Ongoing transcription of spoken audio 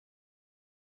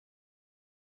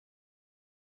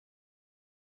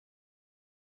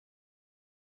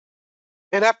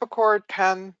In Epicor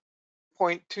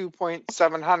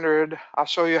 10.2.700, I'll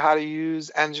show you how to use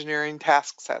engineering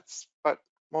task sets, but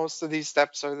most of these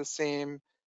steps are the same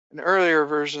in earlier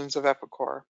versions of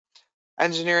Epicor.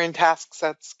 Engineering task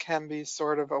sets can be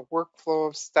sort of a workflow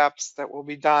of steps that will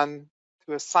be done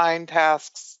to assign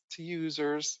tasks to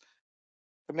users,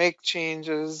 to make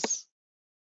changes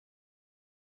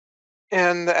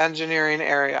in the engineering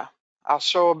area. I'll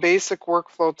show a basic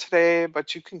workflow today,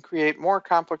 but you can create more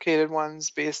complicated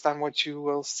ones based on what you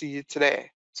will see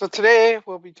today. So today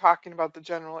we'll be talking about the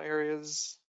general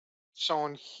areas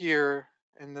shown here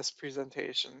in this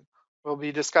presentation. We'll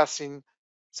be discussing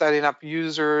setting up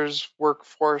users,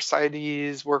 workforce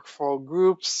IDs, workflow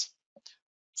groups,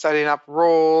 setting up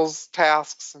roles,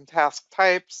 tasks, and task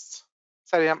types,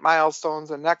 setting up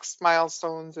milestones and next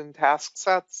milestones in task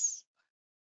sets,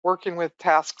 working with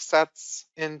task sets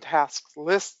in task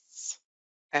lists,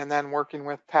 and then working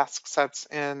with task sets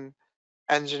in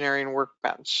engineering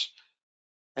workbench.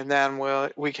 And then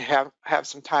we can have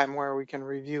some time where we can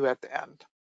review at the end.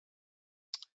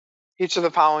 Each of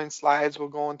the following slides will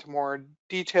go into more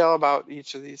detail about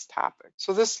each of these topics.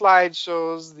 So this slide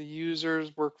shows the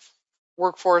users'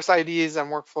 workforce IDs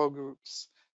and workflow groups.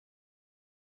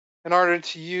 In order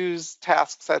to use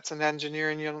task sets in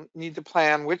engineering, you'll need to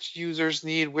plan which users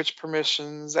need which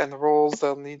permissions and the roles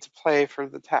they'll need to play for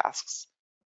the tasks.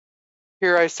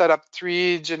 Here I set up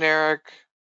 3 generic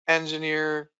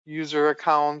engineer user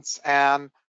accounts and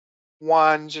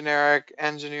 1 generic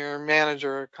engineer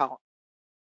manager account.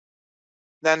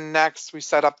 Then next we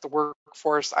set up the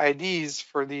workforce IDs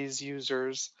for these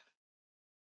users.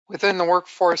 Within the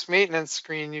workforce maintenance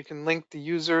screen, you can link the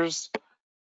users,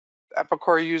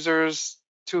 Epicor users,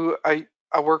 to a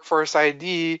workforce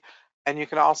ID, and you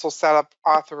can also set up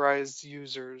authorized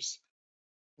users.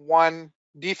 One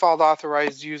default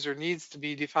authorized user needs to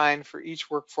be defined for each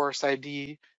workforce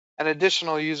ID, and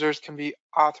additional users can be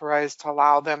authorized to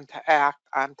allow them to act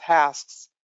on tasks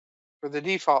for the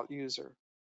default user.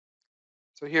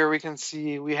 So here we can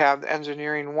see we have the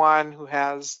engineering 1 who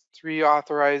has 3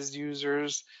 authorized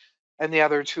users, and the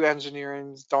other 2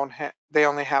 engineerings they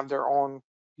only have their own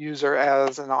user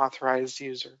as an authorized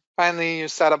user. Finally, you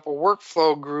set up a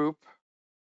workflow group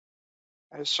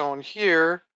as shown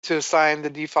here to assign the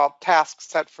default task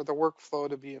set for the workflow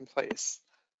to be in place.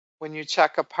 When you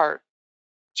check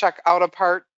out a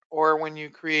part, or when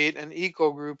you create an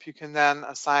eco group, you can then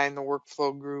assign the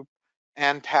workflow group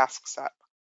and task set.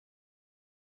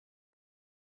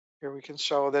 Here we can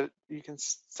show that you can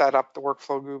set up the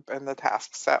workflow group and the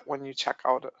task set when you check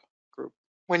out a group.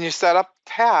 When you set up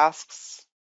tasks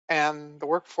and the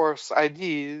workforce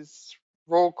IDs,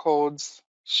 role codes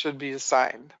should be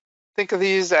assigned. Think of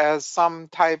these as some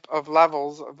type of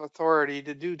levels of authority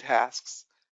to do tasks.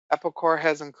 Epicor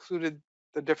has included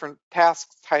the different task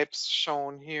types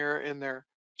shown here in their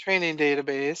training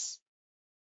database,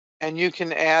 and you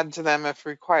can add to them if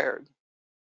required.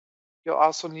 You'll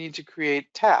also need to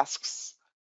create tasks.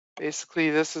 Basically,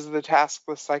 this is the task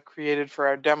list I created for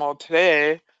our demo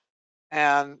today,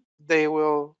 and they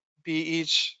will be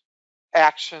each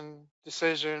action,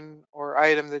 decision, or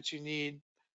item that you need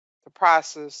to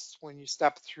process when you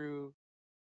step through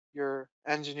your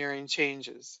engineering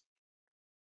changes.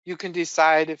 You can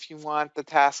decide if you want the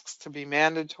tasks to be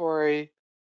mandatory,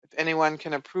 if anyone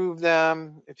can approve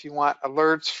them, if you want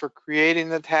alerts for creating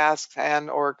the tasks and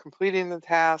or completing the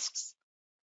tasks.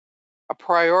 A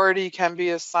priority can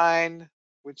be assigned,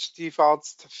 which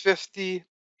defaults to 50,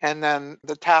 and then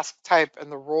the task type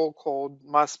and the role code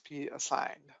must be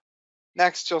assigned.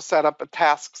 Next, you'll set up a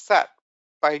task set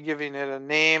by giving it a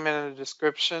name and a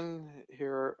description.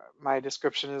 Here, my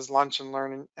description is Lunch and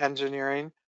Learn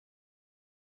Engineering,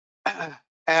 and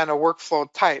a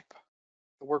workflow type.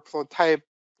 The workflow type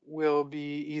will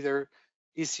be either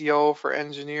ECO for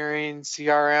engineering,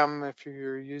 CRM if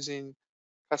you're using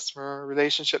customer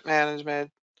relationship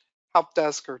management, help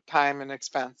desk, or time and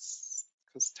expense,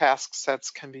 because task sets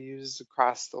can be used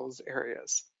across those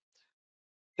areas.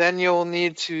 Then you'll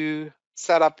need to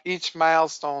set up each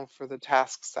milestone for the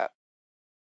task set.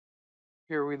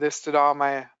 Here we listed all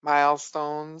my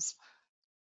milestones,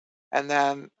 and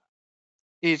then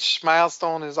each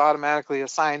milestone is automatically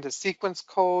assigned a sequence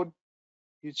code.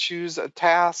 You choose a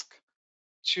task,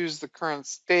 choose the current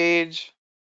stage.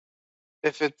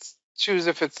 Choose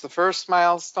if it's the first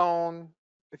milestone,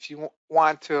 if you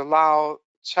want to allow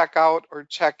checkout or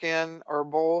check-in or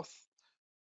both,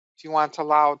 if you want to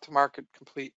allow to mark it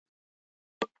complete.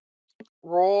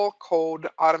 Role code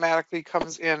automatically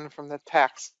comes in from the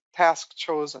task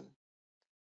chosen.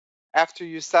 After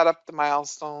you set up the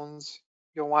milestones,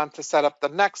 you'll want to set up the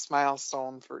next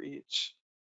milestone for each.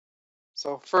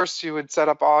 So first you would set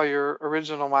up all your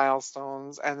original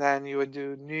milestones, and then you would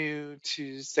do new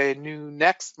to say new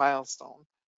next milestone.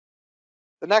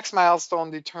 The next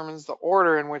milestone determines the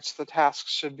order in which the task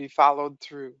should be followed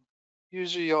through.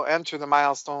 Usually you'll enter the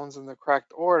milestones in the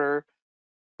correct order,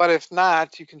 but if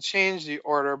not, you can change the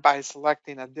order by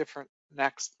selecting a different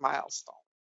next milestone.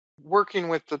 Working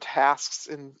with the tasks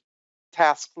in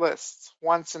task lists.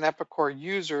 Once an Epicor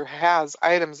user has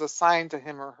items assigned to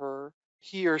him or her,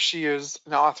 he or she is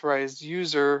an authorized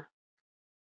user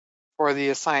for the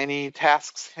assignee.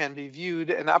 Tasks can be viewed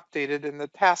and updated in the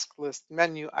task list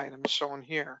menu items shown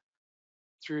here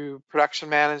through production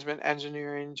management,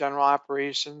 engineering, general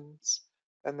operations.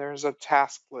 Then there's a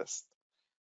task list.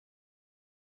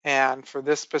 And for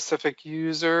this specific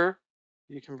user,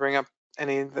 you can bring up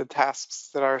any of the tasks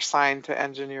that are assigned to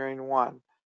engineering one.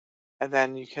 And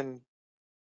then you can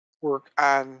work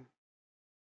on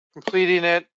completing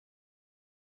it.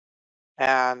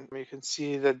 And you can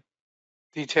see the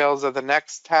details of the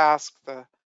next task, the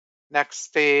next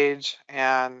stage,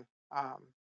 and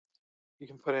you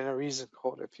can put in a reason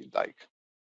code if you'd like.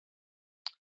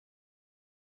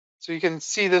 So you can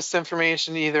see this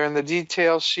information either in the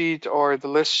detail sheet or the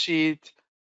list sheet,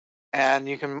 and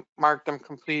you can mark them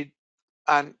complete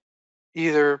on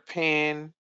either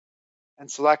pane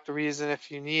and select the reason if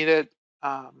you need it.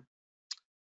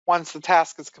 Once the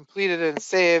task is completed and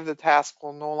saved, the task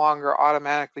will no longer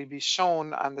automatically be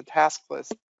shown on the task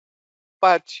list,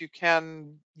 but you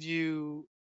can view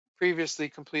previously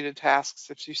completed tasks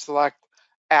if you select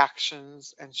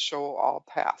actions and show all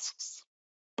tasks.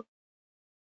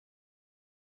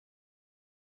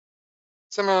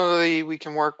 Similarly, we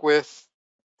can work with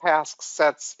task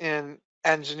sets in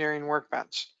Engineering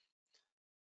Workbench.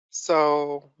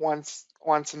 So once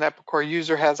an Epicor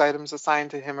user has items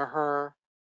assigned to him or her,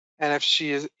 and if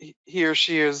he or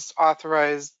she is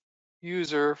authorized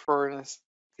user for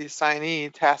the assignee,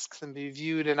 tasks can be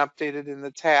viewed and updated in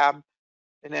the tab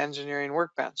in Engineering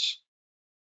Workbench.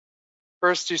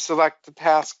 First, you select the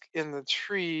task in the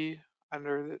tree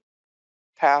under the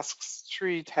Tasks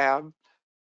Tree tab,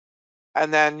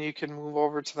 and then you can move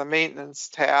over to the Maintenance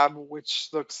tab, which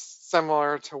looks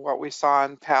similar to what we saw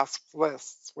in Task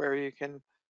Lists, where you can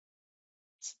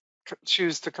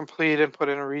choose to complete and put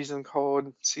in a reason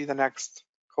code, see the next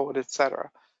code, etc.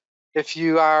 If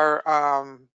you are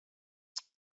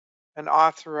an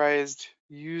authorized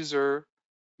user,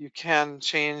 you can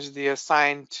change the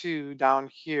assigned to down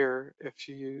here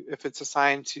if it's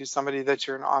assigned to somebody that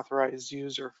you're an authorized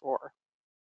user for.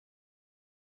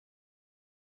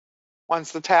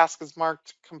 Once the task is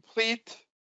marked complete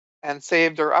and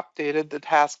saved or updated, the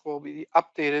task will be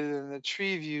updated in the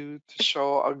tree view to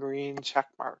show a green check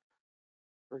mark.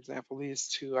 For example, these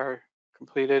two are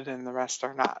completed and the rest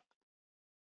are not.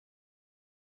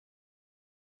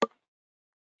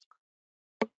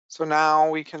 So now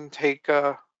we can take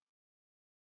a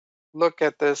look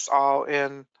at this all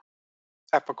in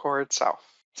Epicor itself.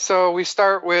 So we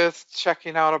start with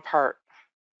checking out a part.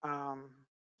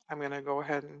 I'm going to go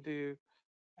ahead and do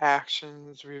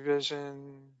actions,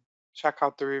 revision, check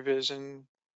out the revision.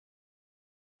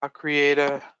 I'll create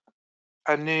a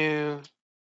new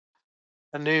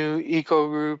eco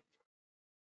group.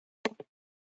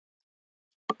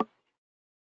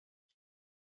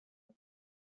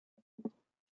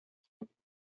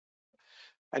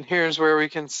 And here's where we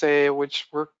can say which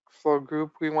workflow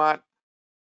group we want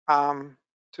to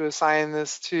assign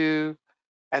this to.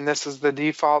 And this is the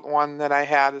default one that I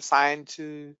had assigned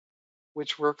to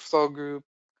which workflow group.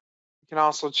 You can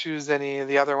also choose any of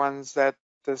the other ones that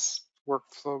this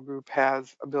workflow group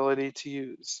has ability to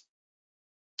use.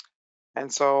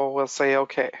 And so we'll say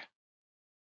okay.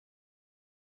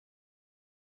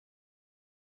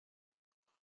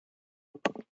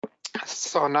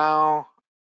 So now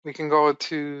we can go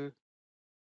to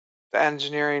the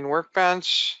engineering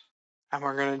workbench and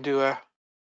we're going to do a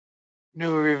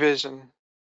new revision.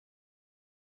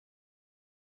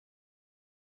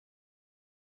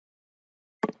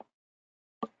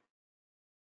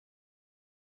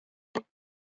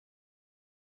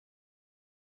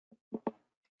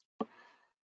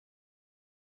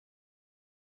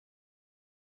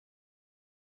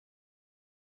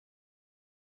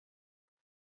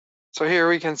 So here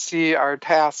we can see our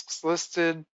tasks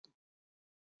listed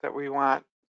that we want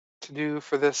to do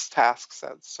for this task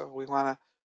set. So we want to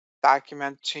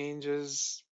document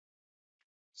changes.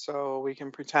 So we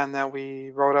can pretend that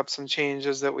we wrote up some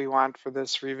changes that we want for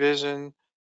this revision.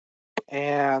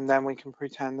 And then we can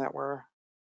pretend that we're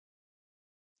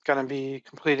going to be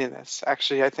completing this.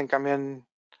 Actually, I think I'm in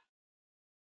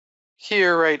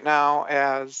here right now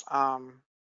as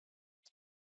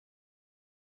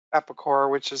Epicor,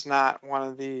 which is not one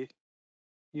of the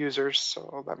users.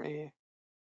 So let me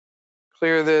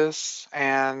clear this,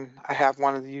 and I have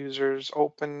one of the users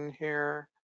open here.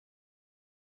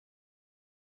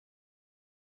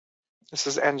 This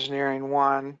is engineering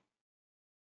 1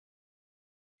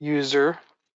 user.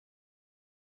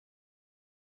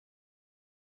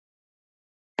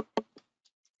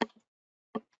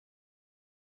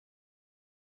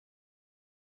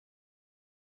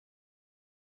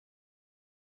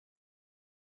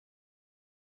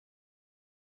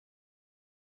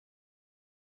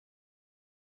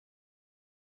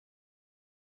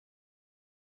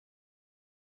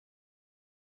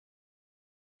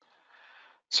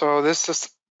 So this is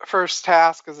first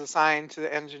task is assigned to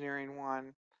the engineering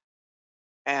 1,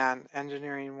 and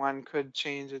engineering 1 could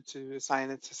change it to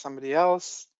assign it to somebody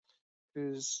else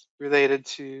who's related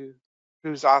to,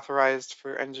 who's authorized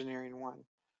for engineering 1.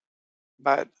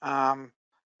 But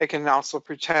it can also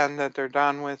pretend that they're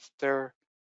done with their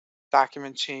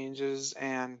document changes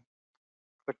and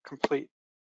click complete.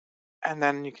 And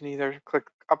then you can either click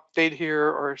update here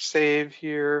or save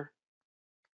here.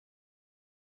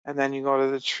 And then you go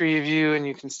to the tree view and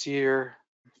you can see your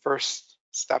first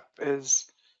step is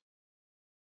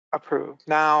approved.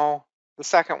 Now, the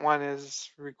second one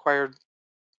is required,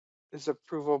 is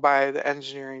approval by the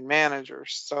engineering manager.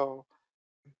 So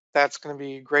that's going to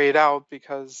be grayed out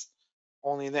because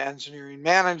only the engineering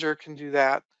manager can do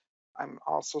that. I'm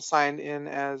also signed in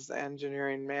as the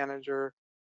engineering manager.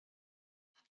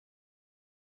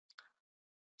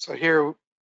 So here,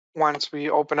 once we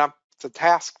open up the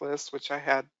task list, which I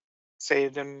had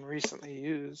saved and recently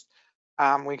used,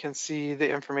 we can see the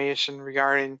information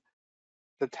regarding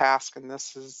the task, and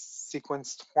this is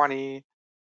sequence 20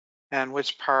 and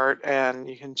which part, and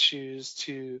you can choose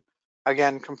to,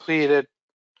 again, complete it,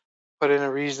 put in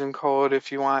a reason code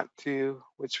if you want to,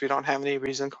 which we don't have any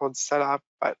reason codes set up,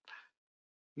 but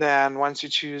then once you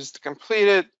choose to complete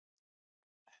it,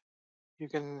 you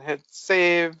can hit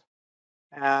save,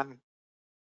 and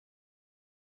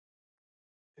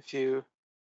if you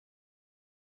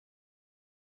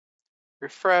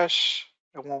refresh,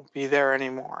 it won't be there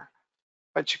anymore.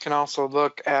 But you can also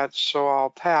look at show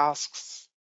all tasks,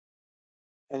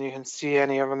 and you can see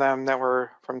any of them that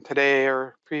were from today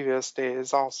or previous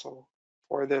days also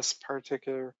for this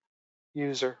particular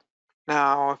user.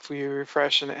 Now, if we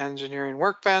refresh an engineering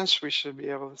workbench, we should be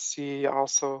able to see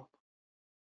also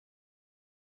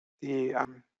the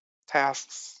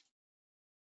tasks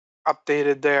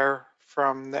updated there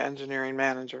from the engineering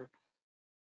manager.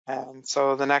 And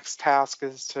so the next task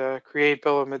is to create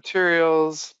bill of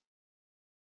materials.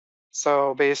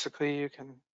 So basically you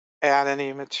can add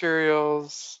any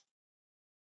materials.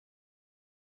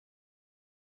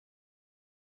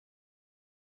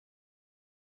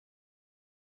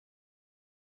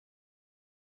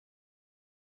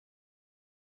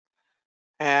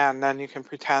 And then you can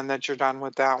pretend that you're done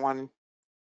with that one.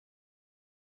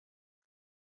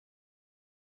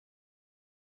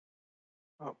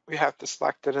 Oh, we have to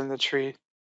select it in the tree.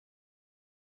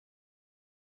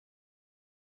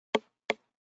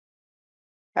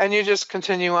 And you just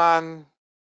continue on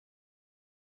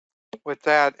with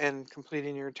that and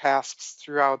completing your tasks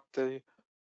throughout the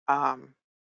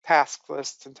task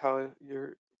list until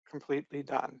you're completely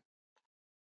done.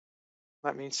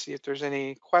 Let me see if there's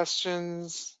any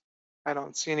questions. I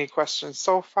don't see any questions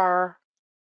so far.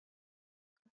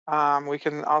 We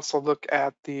can also look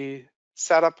at the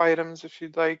setup items if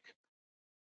you'd like.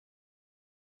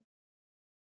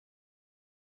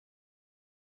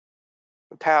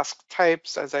 The task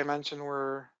types, as I mentioned,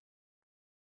 were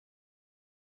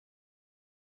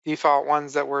default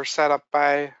ones that were set up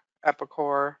by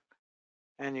Epicor,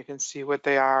 and you can see what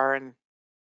they are and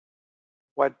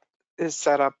what is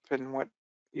set up and what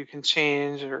you can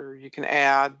change or you can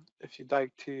add if you'd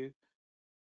like to.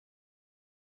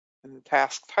 And the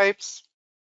task types,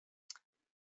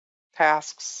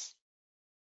 tasks,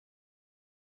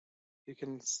 you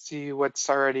can see what's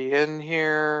already in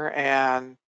here,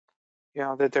 and you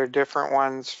know that there are different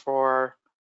ones for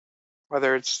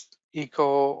whether it's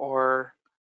eco or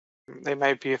they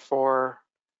might be for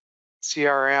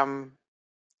CRM,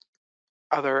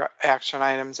 other action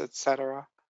items, etc.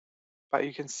 But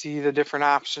you can see the different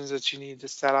options that you need to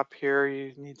set up here.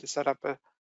 You need to set up a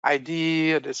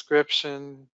ID, a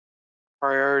description,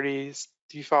 priorities,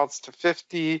 defaults to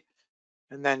 50,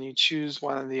 and then you choose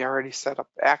one of the already set up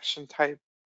action type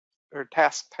or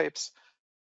task types,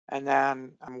 and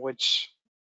then which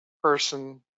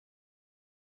person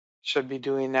should be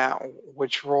doing that,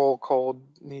 which role code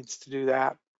needs to do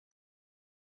that.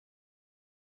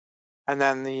 And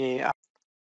then the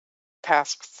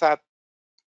task set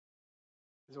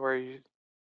is where you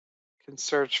can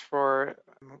search for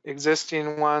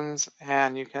existing ones,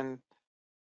 and you can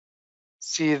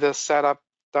see the setup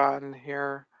done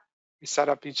here. We set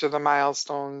up each of the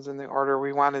milestones in the order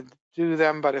we wanted to do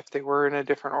them, but if they were in a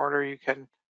different order, you can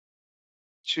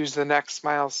choose the next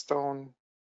milestone.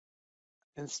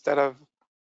 Instead of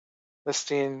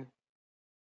listing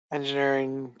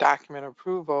engineering document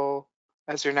approval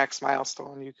as your next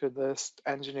milestone, you could list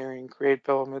engineering create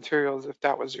bill of materials if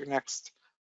that was your next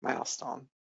milestone.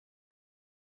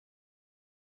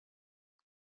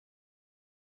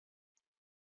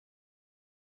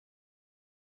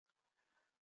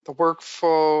 The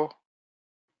workflow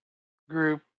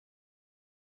group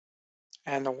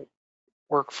and the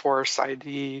workforce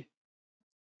ID,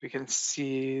 we can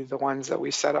see the ones that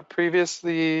we set up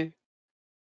previously.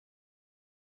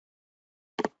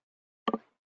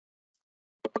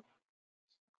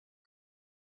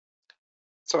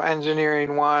 So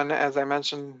engineering one, as I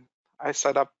mentioned, I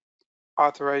set up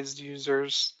authorized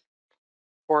users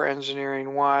for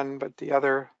engineering one, but the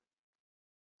other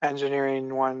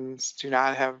engineering ones do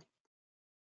not have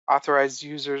authorized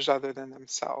users other than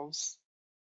themselves.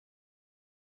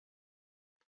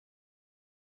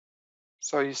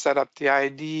 So you set up the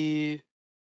ID,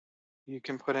 you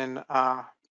can put in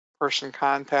person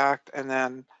contact, and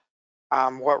then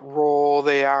what role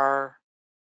they are,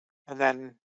 and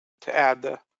then to add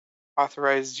the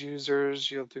authorized users,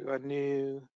 you'll do a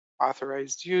new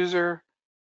authorized user,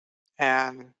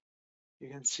 and you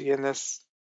can see in this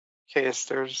case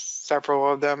there's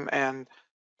several of them, and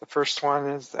the first one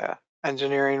is the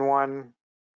engineering one,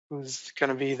 who's going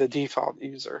to be the default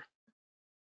user.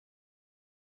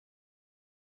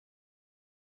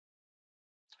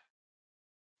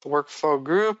 The workflow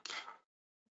group,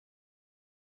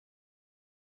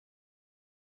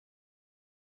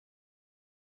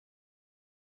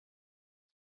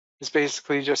 is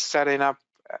basically just setting up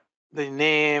the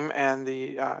name and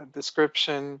the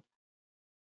description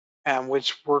and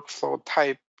which workflow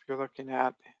type you're looking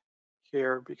at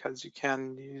here, because you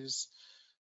can use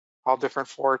all different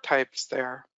 4 types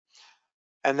there.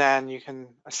 And then you can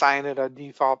assign it a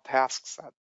default task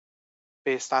set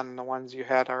based on the ones you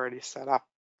had already set up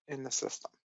in the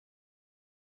system.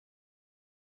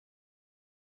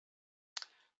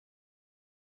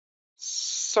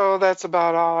 So that's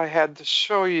about all I had to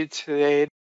show you today.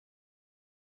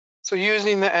 So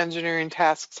using the engineering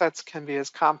task sets can be as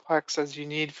complex as you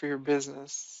need for your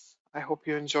business. I hope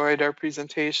you enjoyed our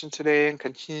presentation today and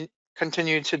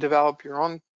continue to develop your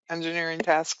own engineering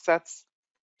task sets.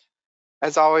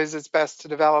 As always, it's best to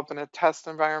develop in a test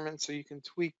environment so you can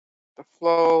tweak the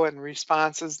flow and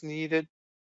responses needed.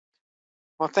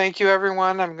 Well, thank you,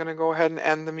 everyone. I'm going to go ahead and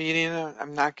end the meeting.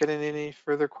 I'm not getting any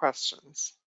further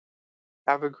questions.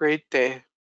 Have a great day.